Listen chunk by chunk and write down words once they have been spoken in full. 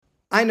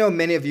I know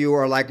many of you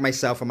are like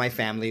myself and my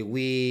family.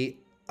 We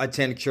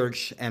attend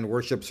church and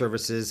worship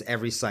services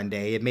every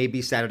Sunday. It may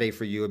be Saturday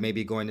for you. It may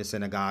be going to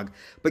synagogue.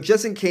 But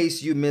just in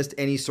case you missed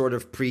any sort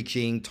of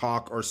preaching,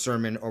 talk, or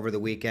sermon over the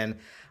weekend,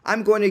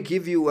 I'm going to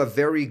give you a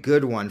very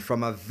good one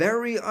from a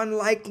very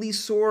unlikely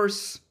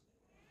source,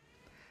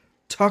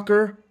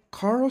 Tucker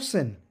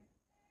Carlson.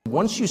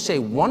 Once you say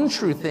one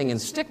true thing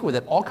and stick with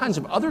it, all kinds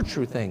of other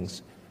true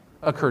things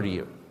occur to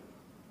you.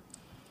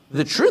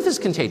 The truth is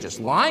contagious.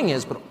 Lying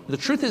is, but the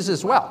truth is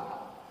as well.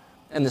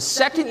 And the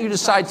second you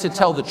decide to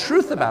tell the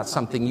truth about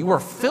something, you are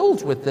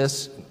filled with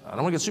this, I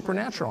don't want to get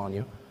supernatural on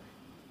you,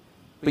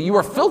 but you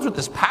are filled with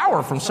this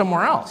power from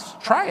somewhere else.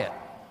 Try it.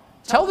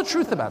 Tell the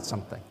truth about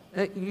something.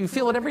 You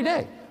feel it every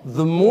day.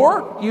 The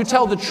more you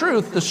tell the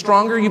truth, the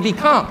stronger you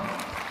become.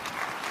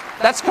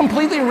 That's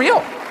completely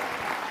real.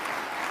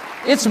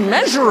 It's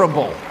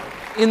measurable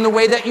in the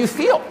way that you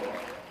feel.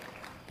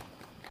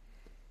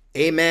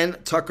 Amen,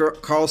 Tucker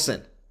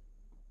Carlson.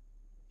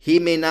 He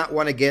may not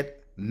want to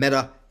get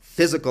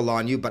metaphysical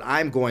on you, but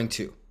I'm going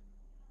to.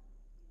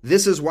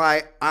 This is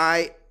why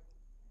I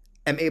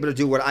am able to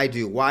do what I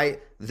do, why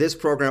this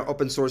program,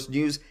 Open Source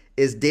News,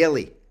 is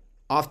daily,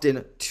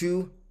 often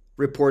 2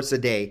 reports a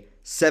day,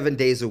 7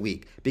 days a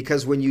week.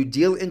 Because when you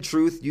deal in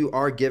truth, you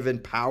are given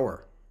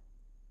power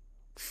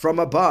from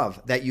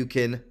above that you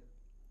can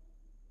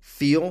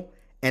feel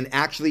and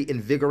actually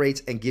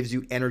invigorates and gives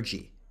you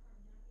energy.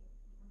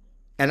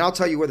 And I'll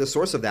tell you where the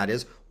source of that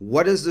is.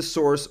 What is the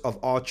source of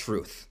all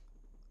truth?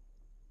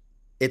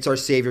 It's our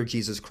Savior,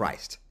 Jesus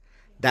Christ.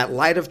 That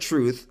light of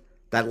truth,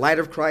 that light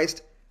of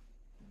Christ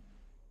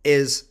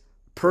is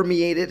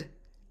permeated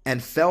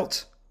and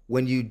felt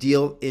when you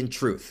deal in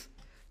truth.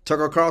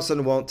 Tucker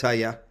Carlson won't tell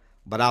you,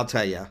 but I'll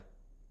tell you.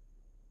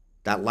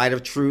 That light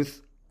of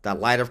truth, that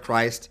light of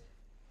Christ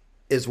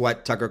is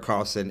what Tucker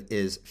Carlson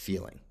is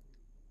feeling.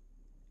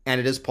 And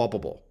it is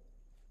palpable.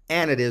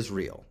 And it is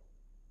real.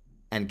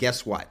 And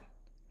guess what?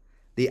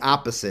 The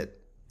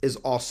opposite is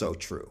also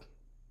true.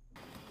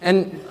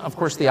 And, of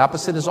course, the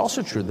opposite is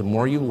also true. The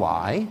more you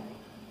lie,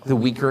 the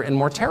weaker and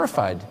more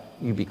terrified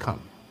you become.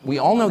 We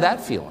all know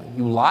that feeling.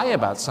 You lie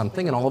about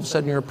something, and all of a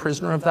sudden you're a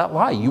prisoner of that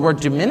lie. You are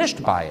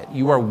diminished by it.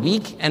 You are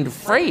weak and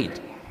afraid.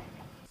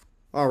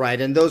 All right,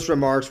 and those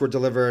remarks were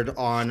delivered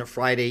on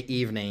Friday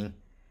evening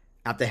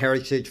at the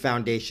Heritage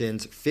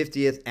Foundation's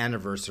 50th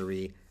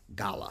anniversary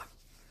gala.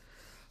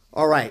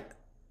 All right,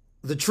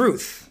 the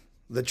truth.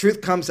 The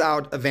truth comes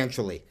out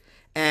eventually.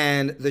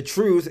 And the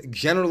truth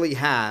generally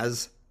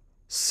has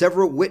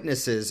several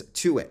witnesses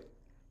to it.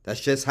 That's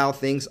just how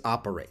things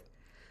operate.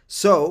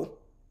 So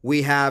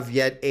we have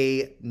yet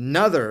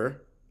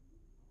another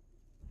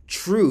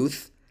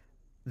truth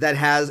that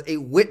has a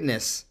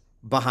witness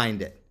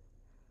behind it.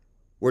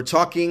 We're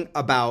talking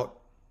about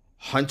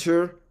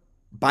Hunter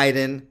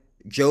Biden,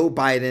 Joe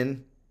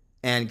Biden,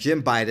 and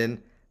Jim Biden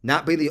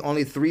not being the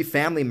only 3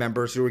 family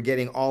members who are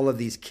getting all of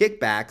these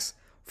kickbacks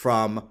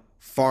from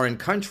foreign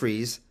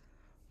countries,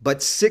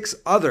 but 6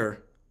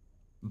 other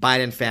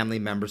Biden family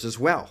members as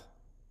well.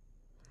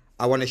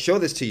 I want to show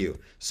this to you.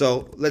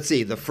 So let's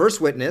see. The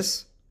first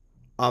witness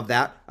of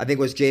that, I think,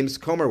 was James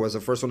Comer was the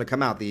first one to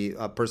come out, the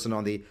person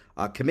on the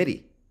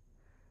committee.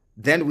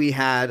 Then we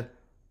had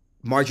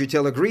Marjorie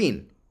Taylor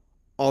Greene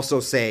also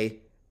say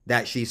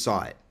that she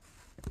saw it.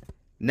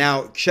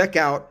 Now, check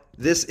out.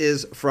 This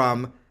is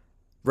from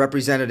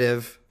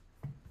Representative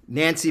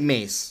Nancy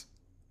Mace,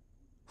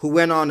 who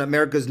went on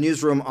America's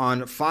Newsroom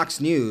on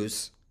Fox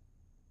News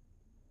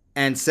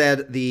and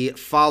said the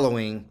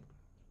following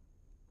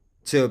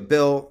to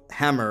Bill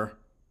Hemmer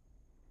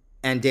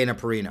and Dana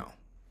Perino.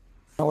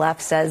 The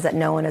left says that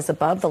no one is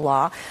above the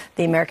law.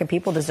 The American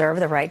people deserve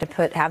the right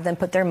to have them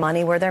put their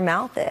money where their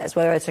mouth is,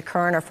 whether it's a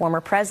current or former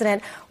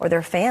president or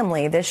their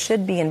family. This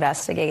should be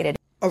investigated.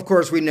 Of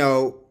course, we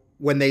know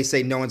when they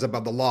say no one's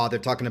above the law, they're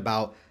talking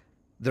about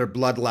their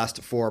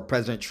bloodlust for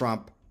President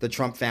Trump, the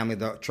Trump family,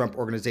 the Trump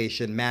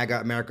organization, MAGA,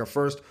 America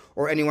First,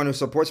 or anyone who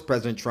supports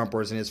President Trump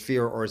or is in his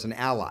sphere or is an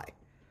ally.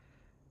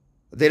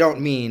 They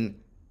don't mean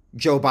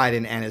Joe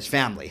Biden and his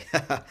family,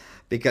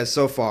 because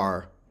so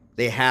far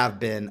they have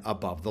been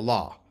above the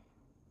law.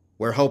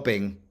 We're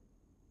hoping,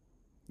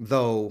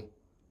 though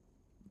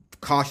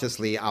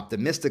cautiously,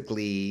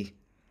 optimistically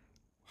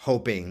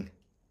hoping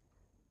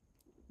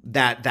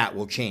that that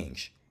will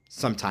change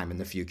sometime in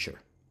the future.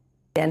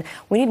 And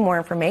we need more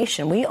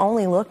information. We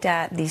only looked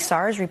at the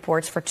SARS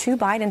reports for 2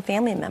 Biden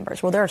family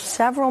members. Well, there are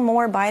several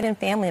more Biden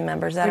family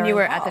members that are When you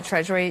were involved. at the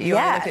Treasury, you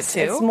only looked at 2?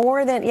 It's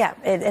more than,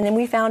 and then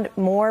we found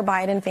more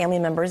Biden family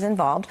members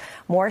involved,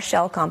 more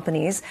shell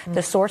companies,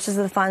 the sources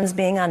of the funds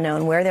being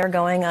unknown, where they're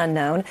going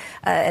unknown,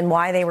 and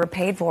why they were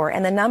paid for.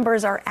 And the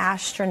numbers are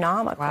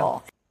astronomical.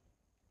 Wow.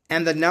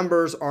 And the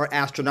numbers are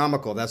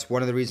astronomical. That's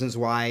one of the reasons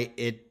why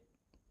it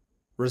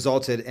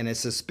resulted in a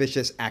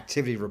suspicious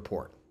activity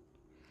report.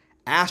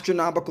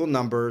 Astronomical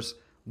numbers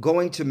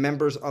going to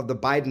members of the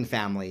Biden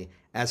family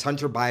as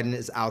Hunter Biden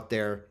is out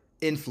there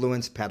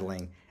influence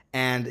peddling,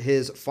 and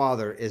his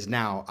father is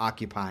now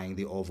occupying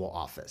the Oval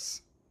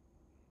Office.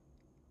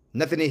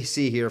 Nothing to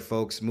see here,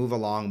 folks. Move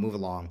along, move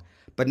along.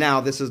 But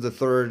now this is the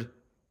third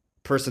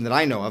person that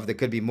I know of, that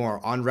could be more,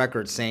 on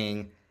record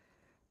saying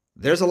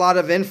there's a lot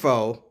of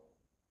info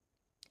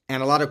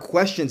and a lot of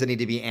questions that need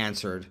to be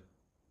answered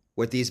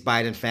with these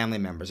Biden family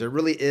members. It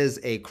really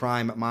is a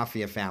crime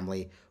mafia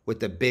family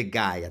with the big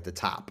guy at the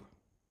top.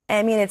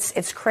 I mean,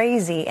 it's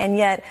crazy. And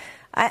yet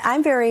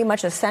I'm very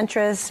much a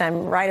centrist.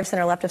 I'm right of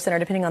center, left of center,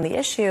 depending on the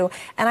issue.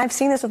 And I've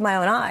seen this with my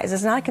own eyes.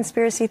 It's not a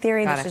conspiracy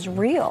theory. This is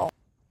real.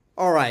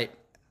 All right.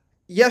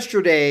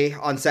 Yesterday,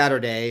 on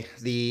Saturday,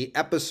 the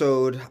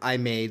episode I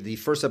made, the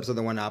first episode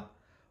that went up,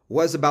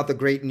 was about the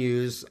great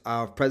news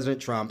of President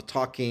Trump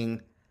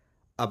talking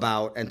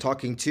about and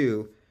talking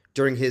to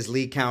during his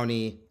Lee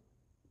County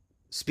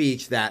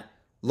speech, that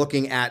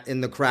looking at in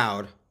the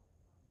crowd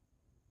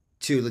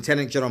to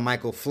Lieutenant General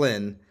Michael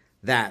Flynn,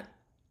 that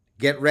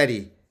get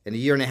ready, in a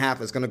year and a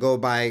half it's going to go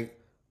by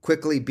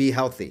quickly, be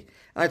healthy.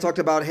 And I talked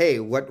about, hey,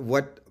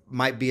 what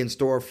might be in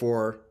store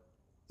for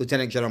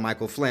Lieutenant General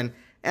Michael Flynn.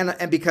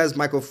 And because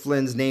Michael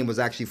Flynn's name was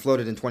actually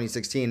floated in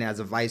 2016 as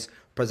a vice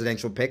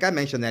presidential pick, I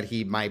mentioned that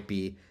he might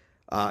be,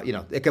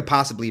 it could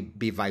possibly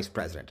be vice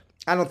president.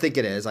 I don't think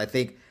it is. I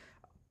think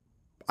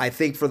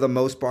for the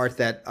most part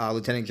that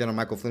Lieutenant General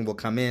Michael Flynn will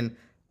come in.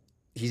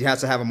 He has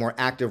to have a more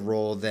active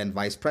role than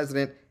vice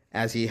president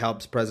as he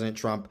helps President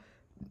Trump,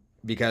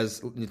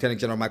 because Lieutenant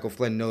General Michael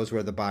Flynn knows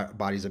where the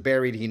bodies are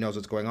buried. He knows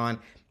what's going on.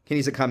 He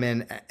needs to come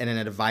in an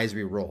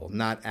advisory role,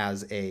 not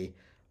as a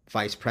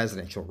vice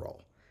presidential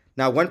role.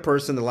 Now, one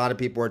person a lot of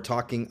people are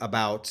talking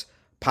about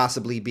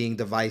possibly being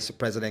the vice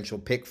presidential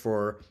pick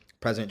for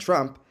President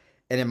Trump,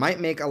 and it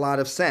might make a lot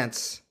of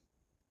sense,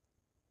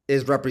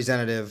 is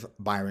Representative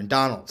Byron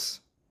Donalds,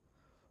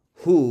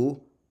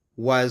 who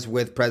was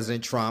with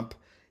President Trump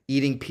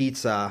eating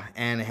pizza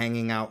and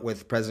hanging out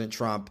with President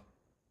Trump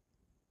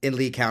in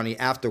Lee County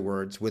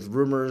afterwards, with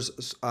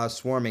rumors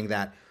swarming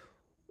that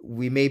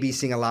we may be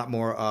seeing a lot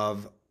more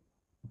of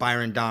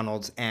Byron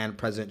Donalds and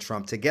President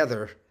Trump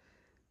together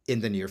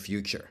in the near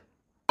future.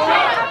 Does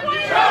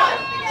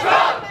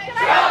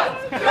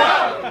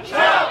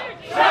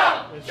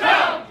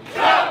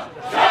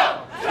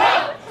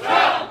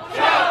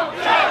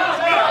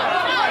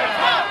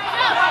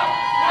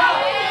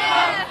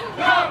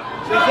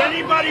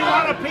anybody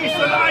want a piece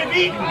of I've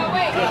eaten?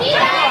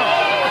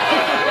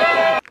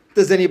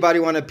 Does anybody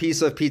want a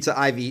piece of pizza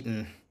I've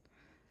eaten?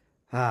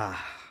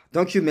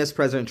 Don't you miss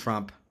President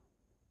Trump?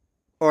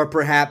 Or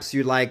perhaps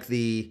you like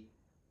the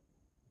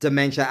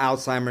dementia,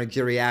 Alzheimer,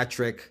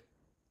 geriatric.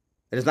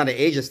 It is not an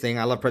ageist thing.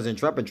 I love President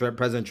Trump, and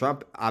President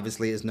Trump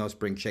obviously is no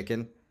spring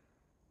chicken.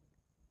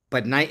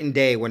 But night and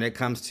day when it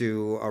comes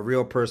to a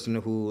real person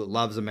who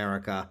loves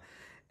America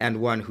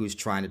and one who's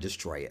trying to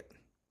destroy it.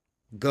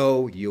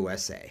 Go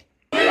USA.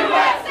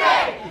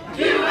 USA!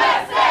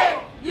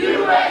 USA!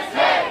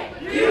 USA!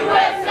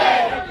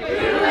 USA!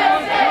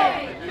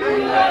 USA!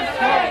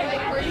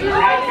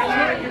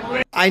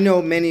 USA! I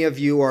know many of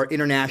you are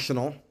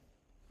international,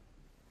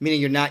 meaning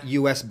you're not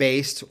U.S.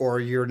 based or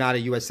you're not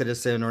a U.S.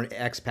 citizen or an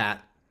expat.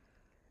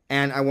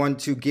 And I want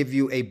to give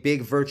you a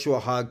big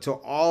virtual hug to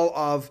all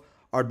of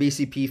our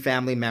BCP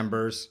family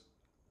members.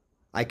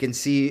 I can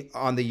see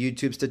on the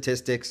YouTube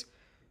statistics,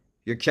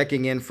 you're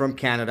checking in from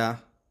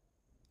Canada.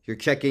 You're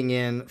checking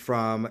in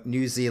from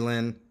New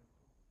Zealand,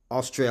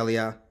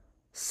 Australia,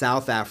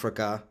 South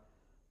Africa,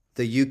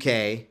 the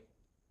UK,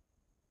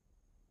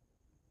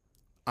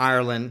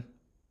 Ireland,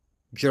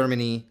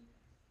 Germany,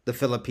 the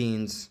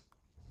Philippines,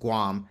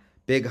 Guam.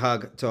 Big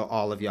hug to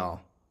all of y'all.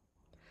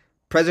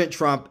 President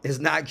Trump is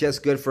not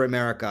just good for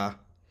America,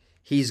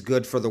 he's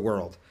good for the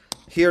world.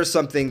 Here's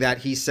something that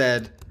he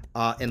said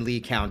in Lee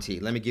County.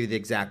 Let me give you the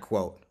exact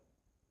quote.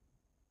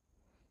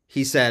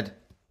 He said,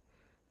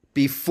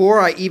 "Before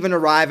I even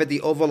arrive at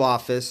the Oval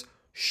Office,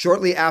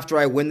 shortly after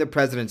I win the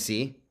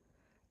presidency,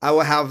 I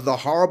will have the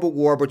horrible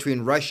war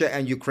between Russia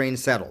and Ukraine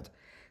settled.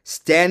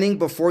 Standing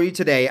before you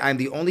today, I'm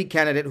the only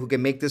candidate who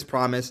can make this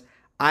promise.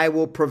 I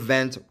will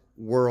prevent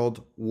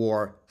World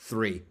War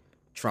III,"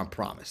 Trump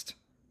promised.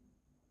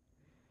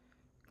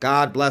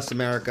 God bless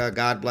America.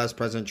 God bless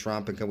President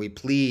Trump. And can we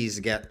please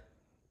get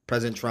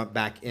President Trump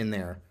back in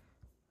there?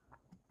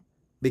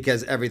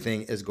 Because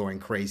everything is going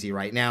crazy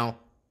right now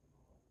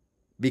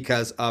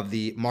because of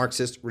the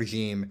Marxist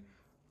regime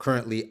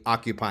currently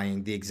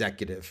occupying the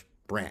executive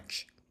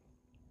branch.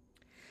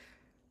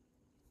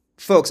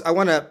 Folks,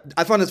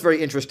 I found this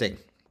very interesting.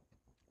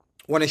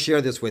 I want to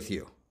share this with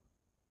you.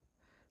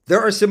 There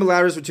are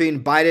similarities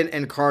between Biden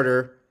and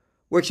Carter,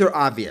 which are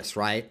obvious,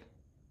 right?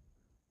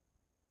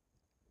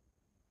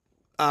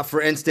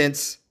 For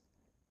instance,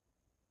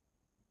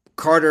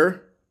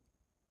 Carter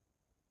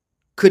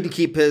couldn't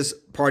keep his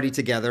party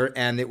together,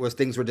 and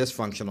things were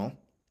dysfunctional.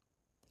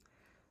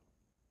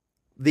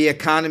 The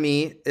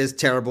economy is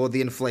terrible, the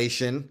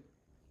inflation,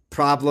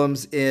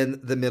 problems in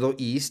the Middle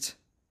East,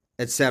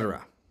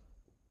 etc.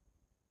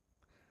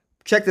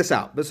 Check this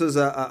out. This was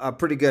a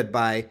pretty good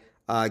by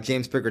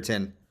James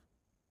Pickerton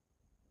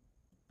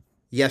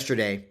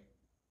yesterday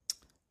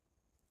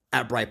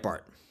at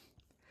Breitbart.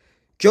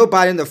 Joe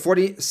Biden, the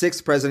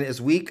 46th president,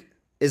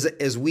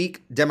 is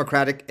weak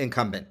Democratic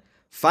incumbent.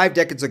 5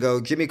 decades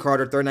ago, Jimmy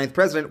Carter, 39th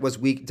president, was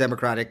weak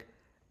Democratic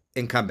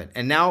incumbent.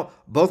 And now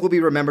both will be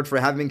remembered for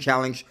having been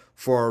challenged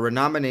for a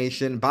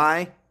renomination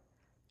by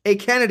a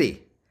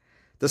Kennedy.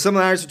 The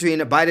similarities between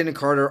Biden and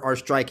Carter are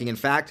striking. In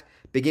fact,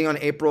 beginning on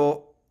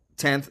April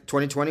 10th,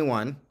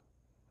 2021,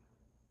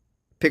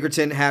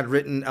 Pinkerton had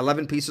written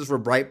 11 pieces for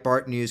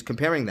Breitbart News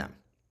comparing them.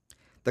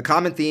 The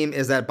common theme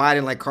is that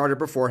Biden, like Carter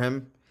before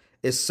him,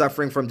 is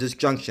suffering from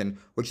disjunction,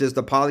 which is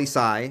the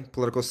poli-sci,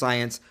 political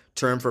science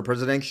term for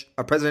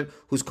a president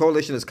whose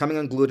coalition is coming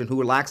unglued and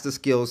who lacks the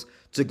skills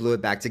to glue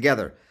it back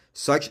together.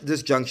 Such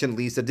disjunction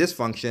leads to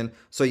dysfunction,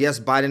 so yes,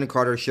 Biden and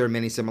Carter share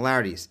many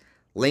similarities.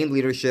 Lame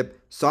leadership,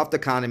 soft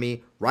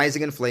economy,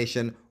 rising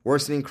inflation,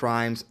 worsening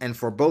crimes, and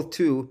for both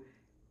too,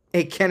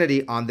 a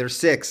Kennedy on their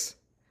 6.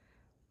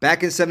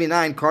 Back in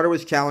 79, Carter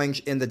was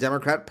challenged in the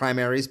Democrat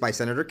primaries by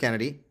Senator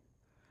Kennedy.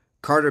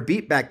 Carter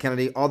beat back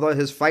Kennedy, although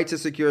his fight to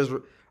secure his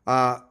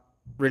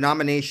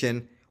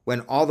renomination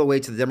went all the way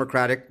to the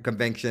Democratic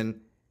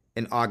convention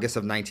in August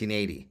of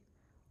 1980.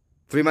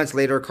 3 months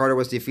later, Carter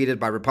was defeated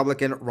by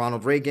Republican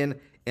Ronald Reagan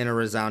in a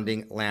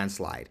resounding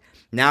landslide.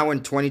 Now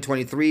in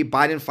 2023,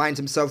 Biden finds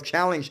himself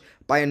challenged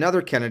by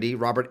another Kennedy,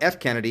 Robert F.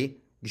 Kennedy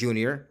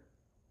Jr.,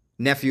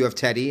 nephew of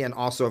Teddy, and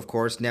also, of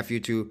course, nephew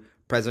to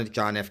President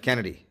John F.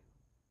 Kennedy.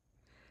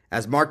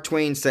 As Mark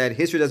Twain said,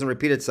 history doesn't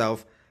repeat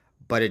itself,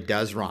 but it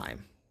does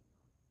rhyme.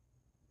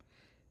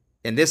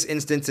 In this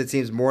instance, it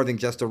seems more than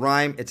just a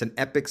rhyme. It's an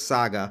epic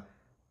saga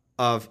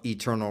of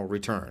eternal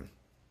return.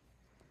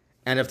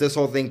 And if this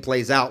whole thing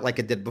plays out like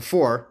it did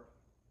before,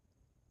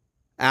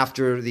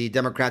 after the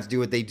Democrats do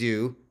what they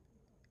do,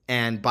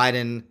 and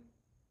Biden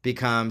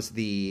becomes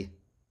the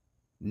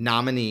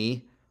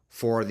nominee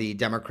for the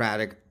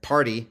Democratic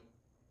Party,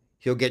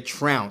 he'll get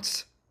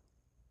trounced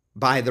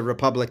by the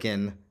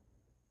Republican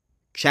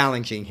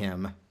challenging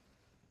him,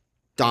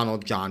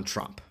 Donald John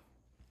Trump.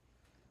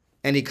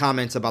 Any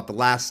comments about the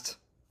last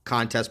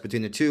contest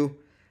between the two,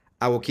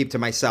 I will keep to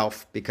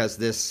myself because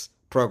this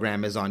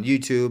program is on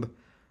YouTube,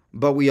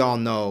 but we all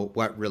know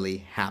what really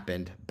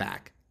happened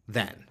back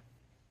then.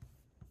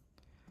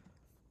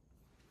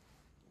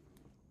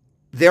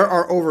 There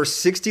are over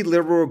 60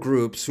 liberal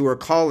groups who are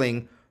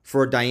calling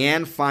for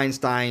Dianne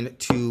Feinstein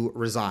to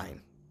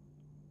resign.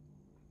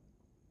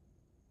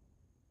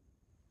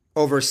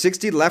 Over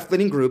 60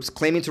 left-leaning groups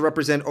claiming to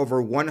represent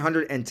over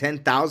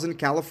 110,000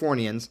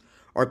 Californians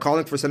are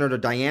calling for Senator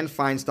Dianne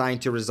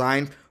Feinstein to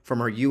resign from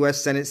her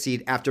U.S. Senate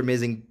seat after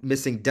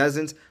missing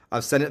dozens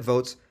of Senate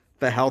votes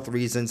for health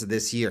reasons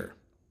this year.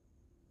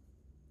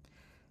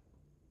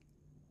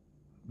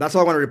 That's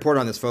all I want to report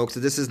on this, folks.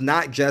 This is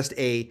not just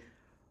a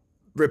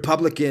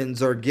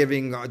Republicans are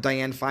giving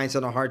Dianne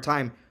Feinstein a hard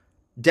time.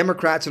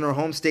 Democrats in her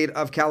home state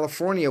of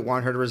California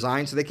want her to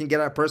resign so they can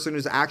get a person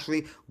who's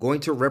actually going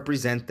to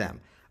represent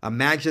them.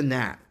 Imagine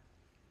that.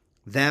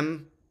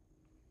 Them,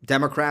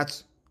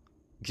 Democrats,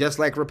 just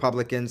like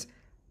Republicans,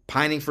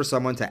 pining for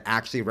someone to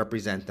actually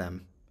represent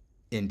them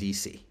in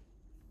D.C.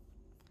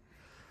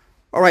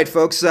 All right,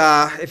 folks,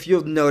 if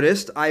you've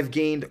noticed, I've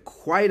gained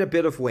quite a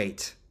bit of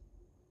weight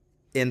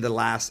in the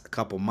last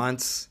couple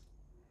months.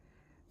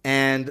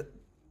 And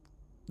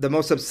the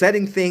most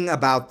upsetting thing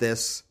about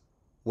this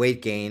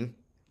weight gain,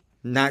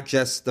 not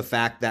just the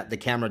fact that the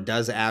camera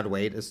does add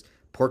weight, as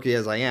porky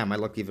as I am, I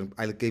look even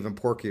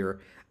porkier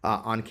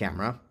on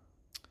camera,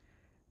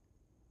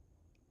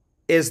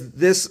 is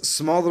this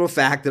small little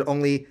fact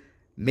that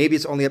maybe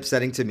it's only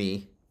upsetting to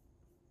me.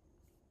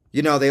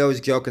 You know, they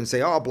always joke and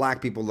say, oh,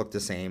 black people look the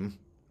same.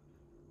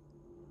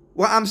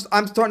 Well,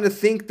 I'm starting to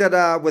think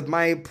that with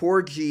my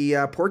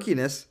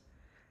porkiness,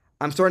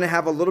 I'm starting to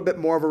have a little bit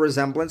more of a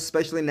resemblance,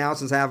 especially now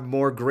since I have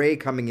more gray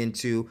coming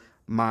into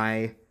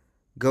my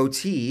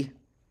goatee,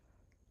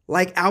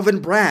 like Alvin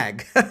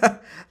Bragg,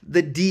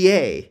 the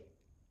DA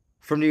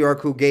from New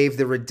York who gave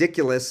the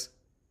ridiculous,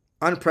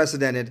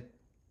 unprecedented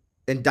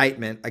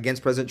indictment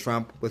against President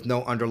Trump with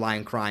no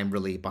underlying crime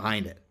really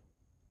behind it.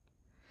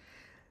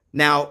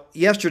 Now,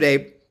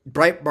 yesterday,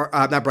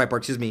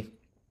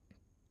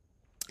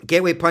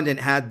 Gateway Pundit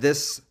had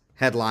this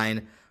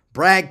headline: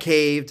 Bragg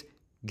caved,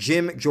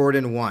 Jim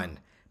Jordan won.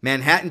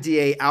 Manhattan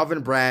DA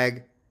Alvin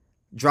Bragg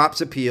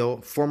drops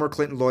appeal, former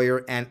Clinton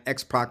lawyer and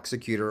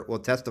ex-prosecutor will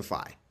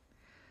testify.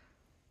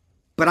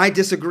 But I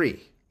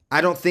disagree.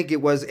 I don't think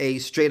it was a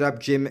straight-up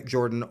Jim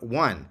Jordan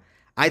won.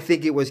 I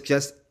think it was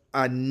just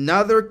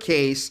another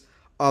case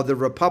of the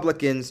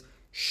Republicans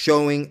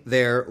showing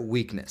their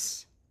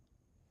weakness.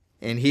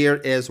 And here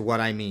is what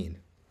I mean.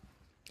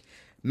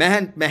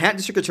 Manhattan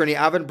District Attorney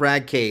Alvin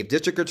Bragg caved.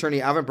 District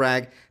Attorney Alvin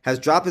Bragg has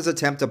dropped his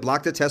attempt to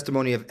block the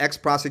testimony of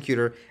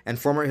ex-prosecutor and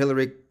former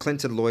Hillary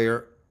Clinton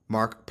lawyer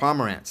Mark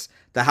Pomerantz.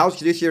 The House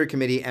Judiciary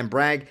Committee and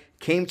Bragg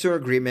came to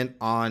an agreement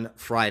on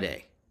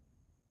Friday.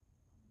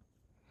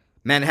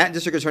 Manhattan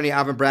District Attorney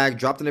Alvin Bragg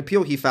dropped an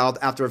appeal he filed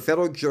after a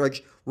federal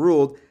judge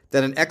ruled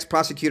that an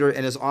ex-prosecutor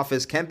in his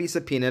office can be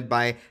subpoenaed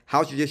by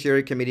House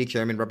Judiciary Committee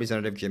Chairman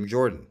Representative Jim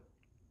Jordan.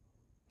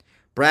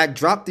 Bragg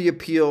dropped the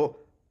appeal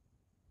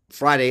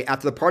Friday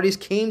after the parties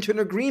came to an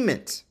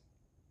agreement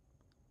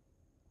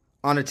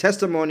on a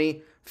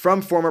testimony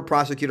from former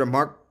prosecutor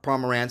Mark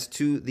Pomerantz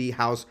to the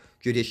House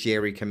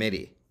Judiciary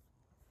Committee.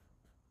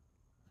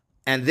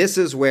 And this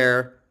is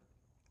where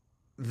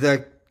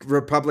the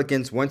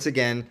Republicans, once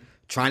again,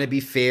 trying to be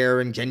fair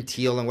and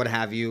genteel and what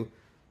have you,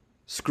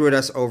 screwed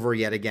us over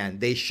yet again.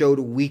 They showed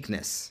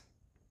weakness.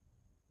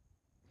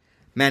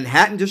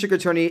 Manhattan District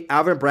Attorney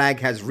Alvin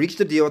Bragg has reached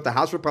a deal with the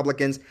House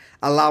Republicans,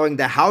 allowing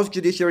the House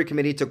Judiciary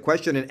Committee to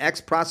question an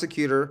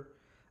ex-prosecutor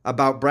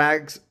about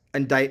Bragg's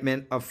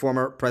indictment of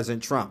former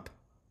President Trump.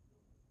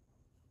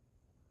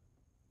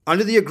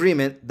 Under the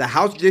agreement, the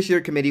House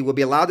Judiciary Committee will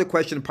be allowed to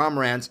question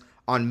Pomerantz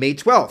on May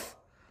 12th,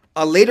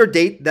 a later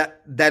date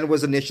than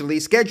was initially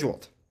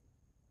scheduled,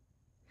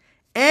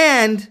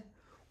 and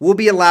will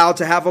be allowed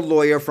to have a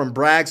lawyer from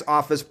Bragg's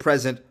office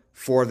present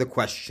for the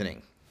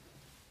questioning.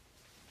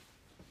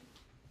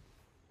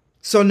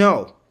 So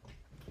no,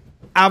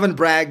 Alvin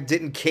Bragg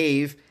didn't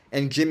cave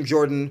and Jim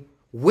Jordan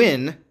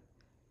win.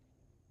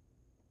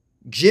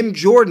 Jim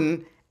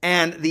Jordan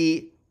and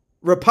the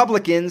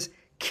Republicans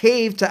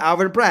caved to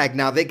Alvin Bragg.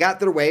 Now, they got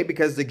their way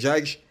because the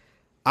judge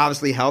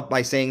obviously helped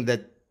by saying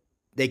that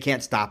they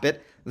can't stop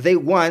it. They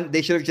won.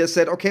 They should have just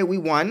said, okay, we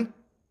won.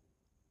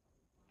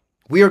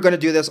 We are going to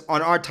do this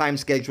on our time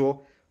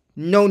schedule.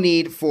 No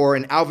need for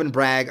an Alvin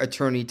Bragg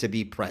attorney to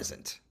be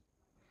present.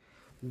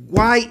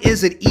 Why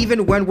is it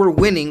even when we're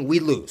winning, we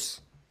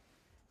lose?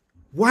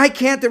 Why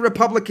can't the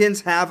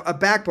Republicans have a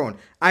backbone?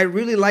 I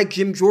really like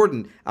Jim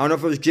Jordan. I don't know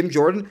if it was Jim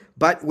Jordan,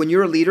 but when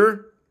you're a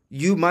leader,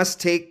 you must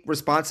take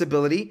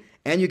responsibility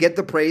and you get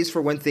the praise for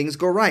when things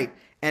go right.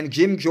 And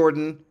Jim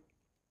Jordan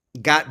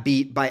got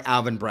beat by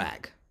Alvin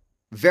Bragg.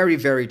 Very,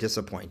 very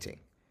disappointing.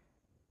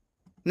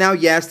 Now,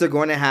 yes, they're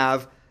going to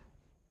have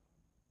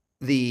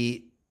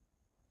the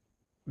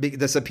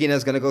subpoena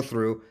is going to go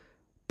through.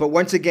 But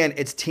once again,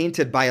 it's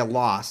tainted by a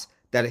loss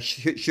that it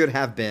should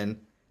have been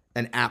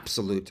an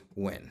absolute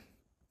win.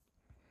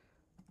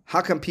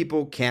 How come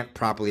people can't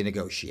properly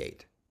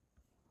negotiate?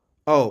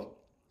 Oh,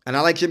 and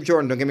I like Jim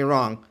Jordan, don't get me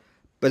wrong,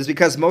 but it's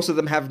because most of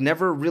them have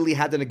never really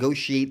had to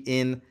negotiate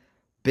in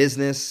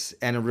business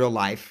and in real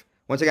life.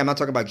 Once again, I'm not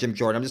talking about Jim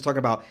Jordan. I'm just talking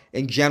about,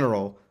 in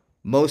general,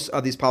 most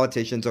of these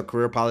politicians or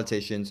career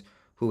politicians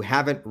who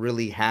haven't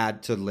really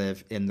had to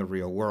live in the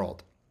real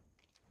world.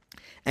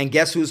 And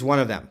guess who's one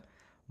of them?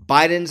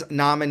 Biden's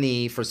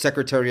nominee for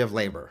Secretary of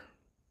Labor.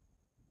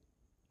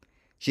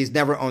 She's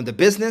never owned a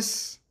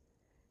business,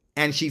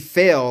 and she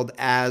failed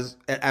at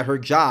her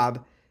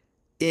job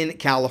in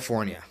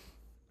California.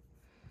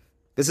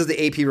 This is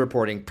the AP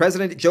reporting.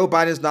 President Joe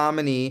Biden's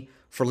nominee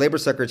for Labor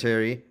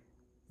Secretary,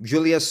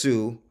 Julia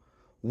Su,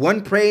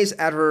 won praise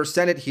at her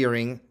Senate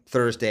hearing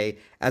Thursday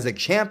as a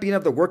champion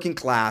of the working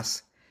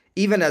class,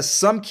 even as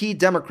some key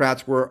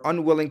Democrats were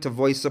unwilling to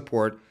voice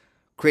support,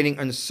 creating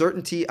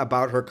uncertainty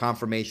about her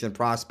confirmation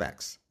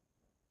prospects.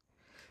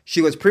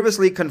 She was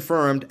previously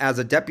confirmed as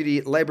a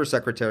deputy labor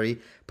secretary,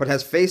 but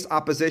has faced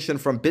opposition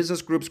from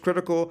business groups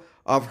critical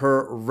of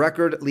her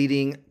record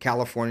leading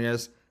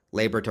California's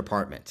labor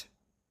department.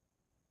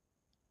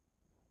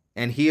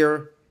 And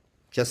here,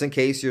 just in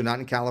case you're not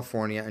in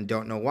California and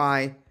don't know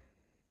why,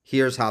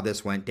 here's how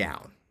this went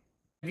down.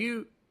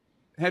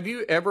 Have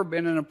you ever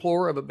been an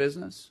employer of a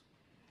business?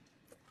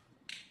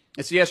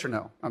 It's yes or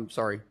no. I'm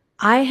sorry.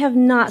 I have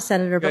not,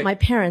 Senator, but my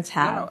parents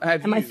have, No,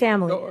 and my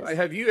family is.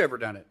 Have you ever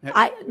done it?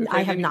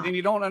 I have not. Then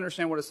you don't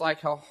understand what it's like,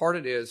 how hard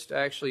it is to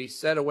actually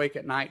sit awake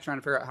at night trying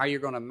to figure out how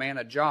you're going to man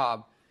a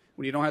job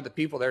when you don't have the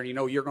people there and you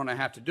know you're going to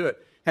have to do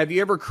it. Have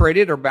you ever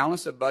created or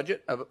balanced a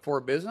budget for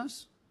a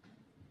business?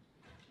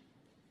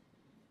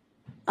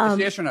 It's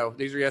yes or no.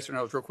 These are yes or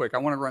no's real quick. I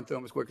want to run through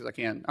them as quick as I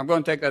can. I'm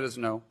going to take that as a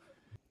no.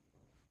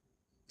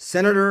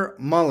 Senator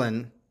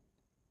Mullen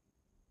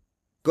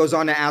goes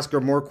on to ask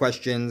her more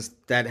questions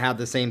that have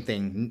the same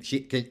thing.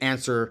 She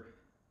has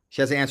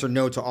to answer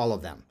no to all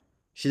of them.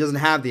 She doesn't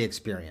have the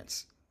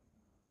experience.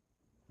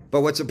 But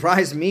what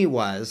surprised me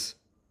was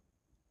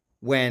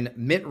when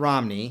Mitt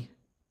Romney,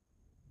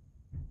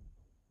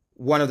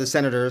 one of the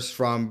senators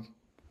from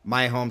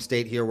my home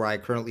state here where I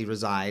currently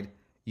reside,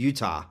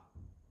 Utah,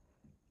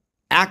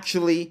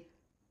 actually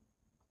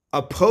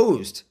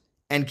opposed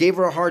and gave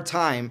her a hard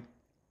time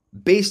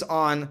based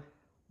on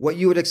what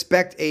you would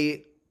expect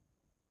a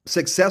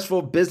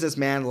successful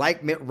businessman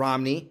like Mitt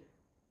Romney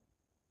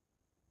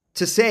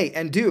to say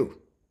and do.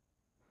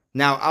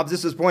 Now, I was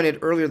disappointed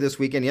earlier this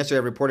weekend. Yesterday,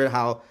 I reported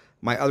how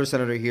my other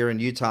senator here in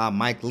Utah,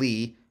 Mike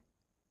Lee,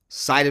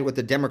 sided with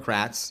the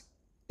Democrats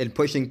in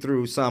pushing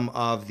through some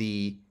of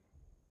the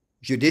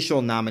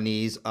judicial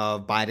nominees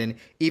of Biden,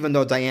 even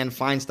though Dianne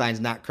Feinstein's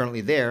not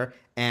currently there,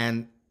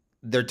 and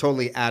they're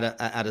totally at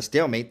a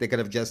stalemate. They could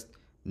have just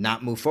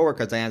not moved forward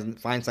because Dianne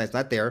Feinstein's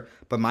not there,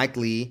 but Mike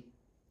Lee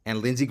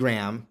and Lindsey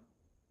Graham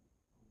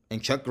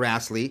and Chuck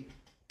Grassley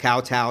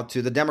kowtowed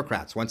to the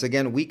Democrats. Once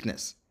again,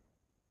 weakness.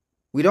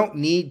 We don't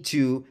need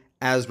to,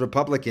 as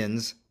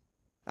Republicans,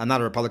 I'm not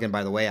a Republican,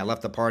 by the way. I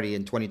left the party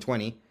in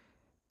 2020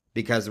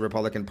 because the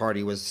Republican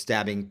Party was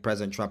stabbing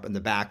President Trump in the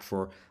back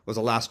was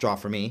the last straw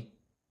for me.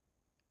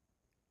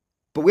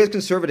 But we as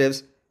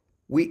conservatives,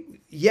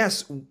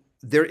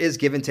 there is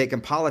give and take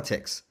in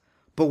politics.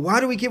 But why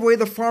do we give away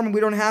the farm when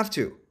we don't have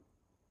to?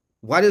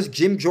 Why does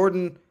Jim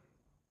Jordan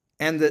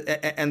and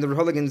the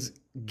Republicans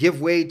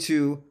give way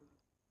to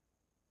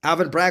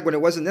Alvin Bragg when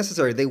it wasn't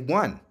necessary? They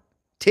won.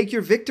 Take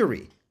your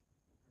victory.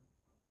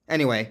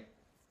 Anyway,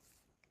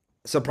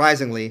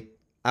 surprisingly,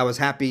 I was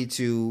happy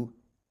to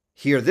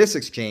hear this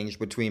exchange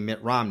between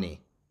Mitt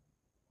Romney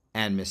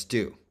and Ms.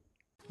 Dew.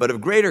 But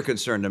of greater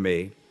concern to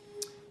me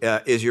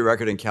is your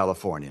record in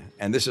California.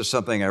 And this is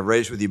something I've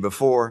raised with you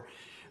before.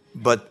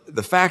 But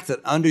the fact that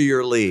under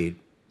your lead,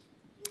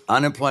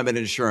 unemployment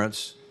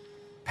insurance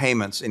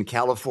payments in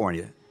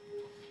California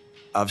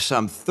of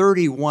some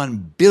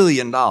 $31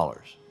 billion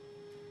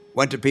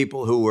went to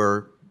people who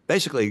were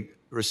basically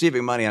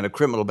receiving money on a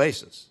criminal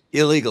basis,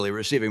 illegally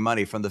receiving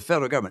money from the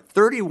federal government.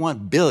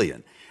 $31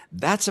 billion.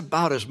 That's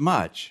about as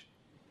much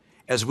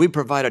as we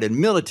provided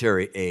in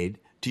military aid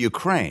to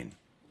Ukraine.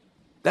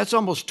 That's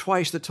almost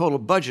twice the total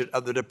budget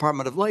of the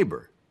Department of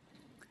Labor.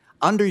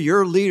 Under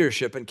your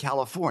leadership in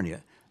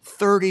California,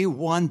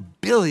 $31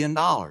 billion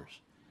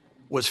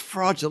was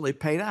fraudulently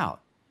paid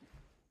out.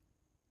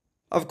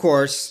 Of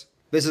course,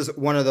 this is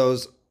one of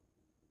those,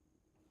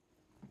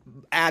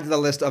 add to the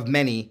list of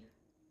many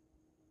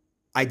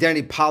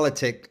identity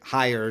politic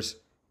hires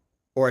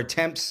or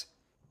attempts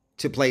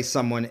to place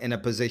someone in a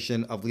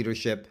position of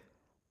leadership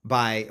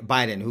by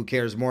Biden, who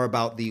cares more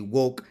about the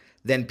woke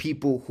than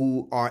people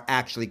who are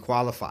actually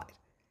qualified.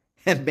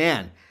 And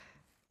man,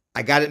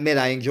 I gotta admit,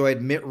 I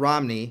enjoyed Mitt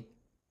Romney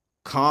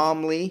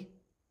calmly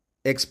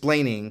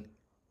explaining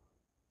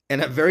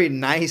in a very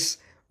nice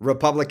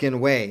Republican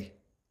way,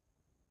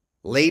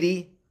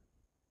 lady,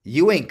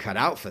 you ain't cut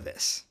out for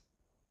this.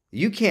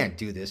 You can't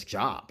do this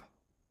job.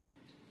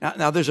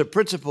 Now there's a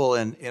principle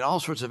in all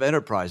sorts of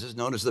enterprises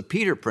known as the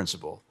Peter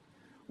principle,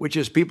 which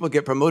is people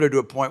get promoted to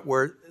a point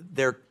where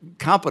their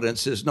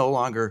competence is no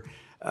longer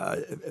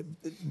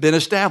been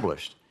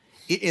established.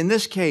 In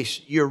this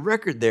case, your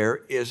record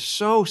there is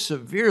so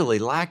severely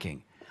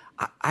lacking.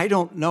 I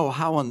don't know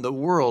how in the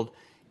world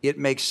it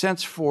makes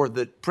sense for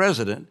the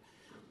president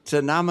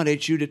to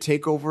nominate you to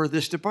take over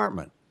this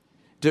department.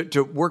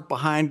 To work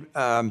behind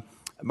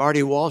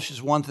Marty Walsh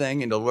is one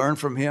thing, and to learn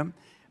from him,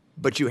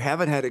 but you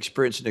haven't had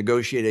experience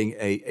negotiating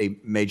a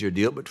major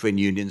deal between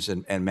unions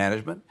and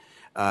management.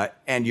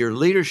 And your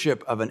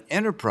leadership of an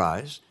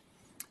enterprise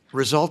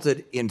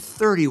resulted in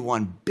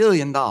 $31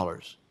 billion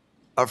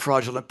of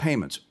fraudulent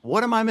payments.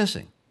 What am I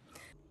missing?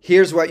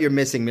 Here's what you're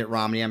missing, Mitt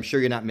Romney. I'm sure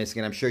you're not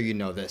missing it. I'm sure you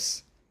know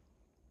this.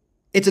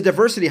 It's a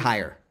diversity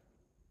hire.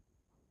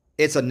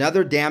 It's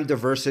another damn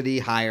diversity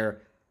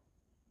hire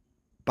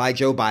by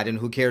Joe Biden,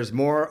 who cares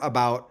more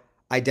about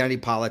identity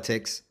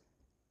politics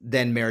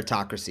than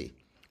meritocracy.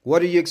 What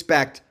do you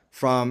expect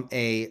from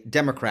a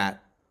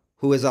Democrat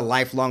who is a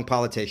lifelong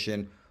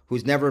politician,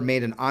 who's never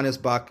made an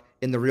honest buck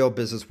in the real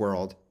business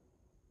world,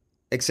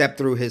 except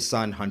through his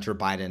son, Hunter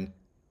Biden,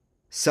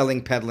 selling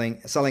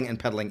and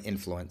peddling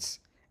influence,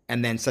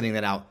 and then sending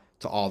that out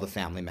to all the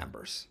family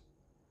members?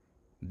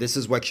 This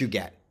is what you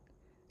get.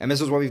 And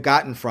this is what we've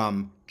gotten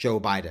from Joe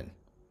Biden.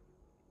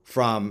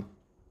 From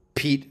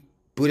Pete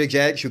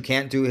Buttigieg, who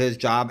can't do his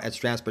job as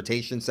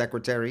transportation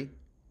secretary,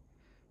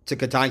 to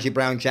Ketanji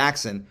Brown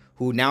Jackson,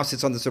 who now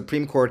sits on the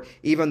Supreme Court,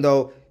 even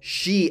though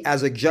she,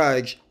 as a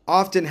judge,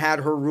 often had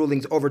her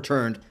rulings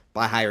overturned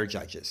by higher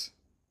judges.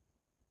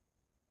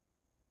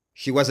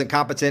 She wasn't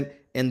competent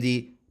in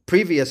the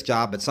previous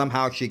job, but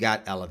somehow she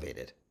got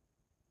elevated.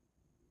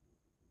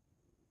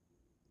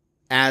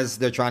 As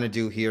they're trying to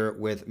do here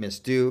with Ms.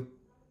 Dew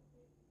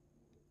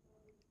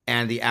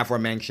and the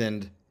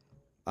aforementioned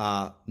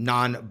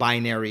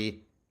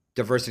non-binary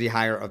diversity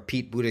hire of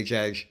Pete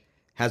Buttigieg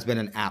has been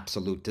an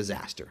absolute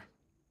disaster.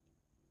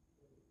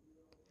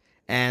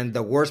 And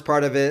the worst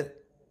part of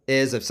it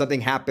is if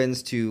something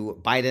happens to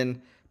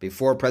Biden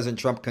before President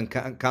Trump can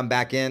come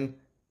back in,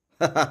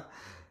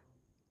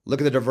 look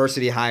at the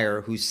diversity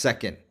hire who's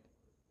second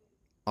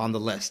on the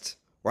list,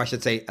 or I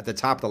should say at the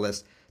top of the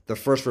list, the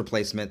first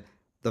replacement,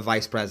 the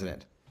vice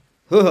president.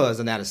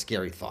 Isn't that a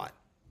scary thought?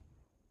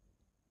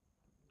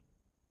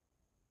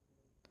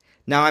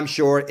 Now, I'm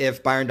sure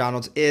if Byron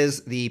Donalds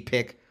is the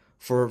pick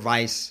for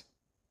vice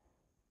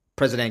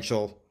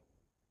presidential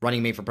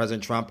running mate for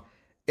President Trump,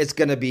 it's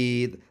going to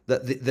be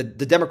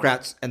the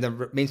Democrats and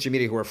the mainstream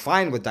media who are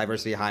fine with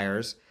diversity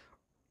hires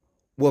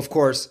will, of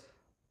course,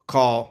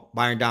 call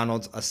Byron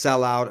Donalds a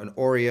sellout, an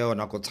Oreo, an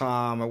Uncle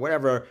Tom, or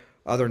whatever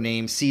other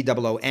name,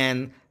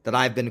 COON, that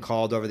I've been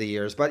called over the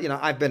years. But, you know,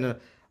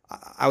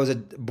 I was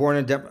born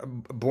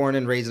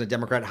and raised in a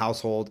Democrat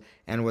household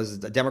and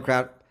was a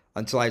Democrat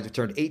until I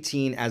turned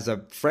 18 as a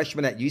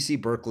freshman at UC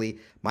Berkeley.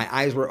 My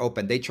eyes were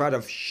open. They tried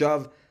to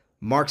shove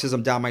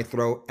Marxism down my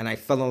throat, and I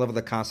fell in love with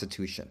the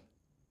Constitution.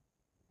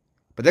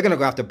 But they're going to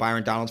go after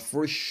Byron Donalds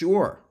for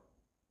sure.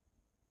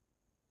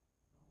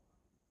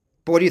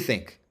 But what do you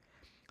think?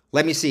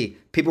 Let me see.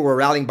 People were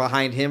rallying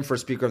behind him for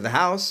Speaker of the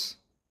House.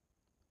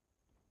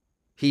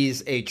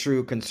 He's a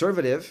true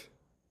conservative.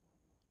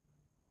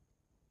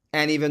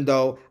 And even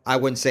though I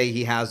wouldn't say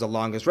he has the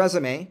longest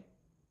resume,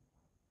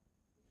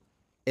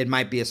 it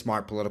might be a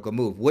smart political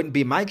move. Wouldn't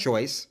be my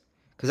choice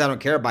because I don't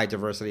care about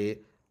diversity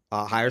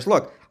hires.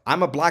 Look,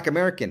 I'm a black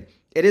American.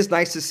 It is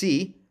nice to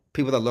see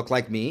people that look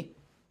like me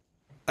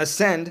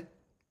ascend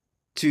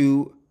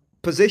to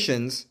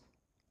positions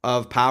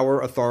of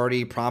power,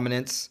 authority,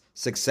 prominence,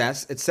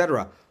 success,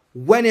 etc.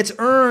 when it's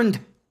earned.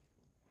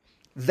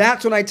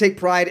 That's when I take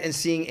pride in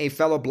seeing a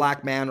fellow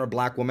black man or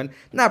black woman.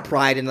 Not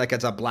pride in like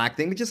it's a black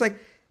thing, but just like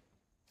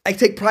I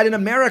take pride in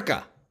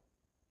America.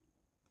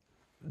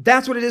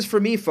 That's what it is for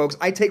me, folks.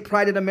 I take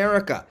pride in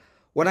America.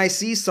 When I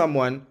see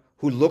someone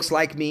who looks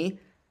like me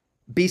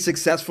be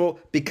successful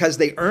because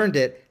they earned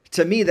it,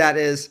 to me that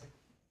is,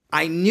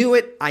 I knew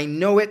it, I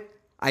know it,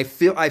 I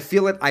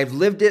feel it, I've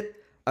lived it.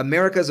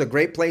 America is a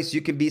great place.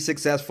 You can be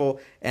successful.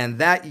 And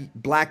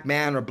that black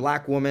man or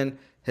black woman,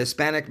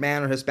 Hispanic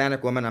man or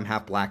Hispanic woman, I'm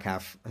half black,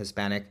 half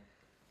Hispanic,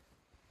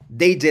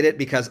 they did it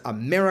because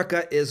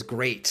America is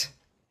great.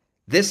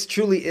 This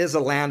truly is a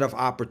land of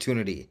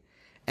opportunity.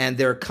 And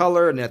their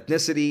color and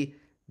ethnicity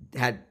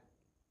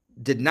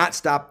did not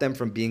stop them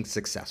from being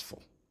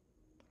successful.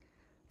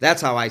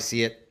 That's how I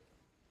see it.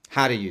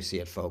 How do you see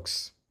it,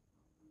 folks?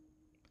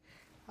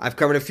 I've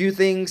covered a few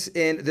things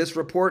in this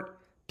report.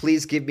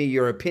 Please give me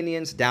your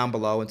opinions down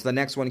below. Until the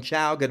next one,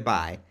 ciao,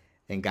 goodbye,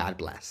 and God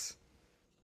bless.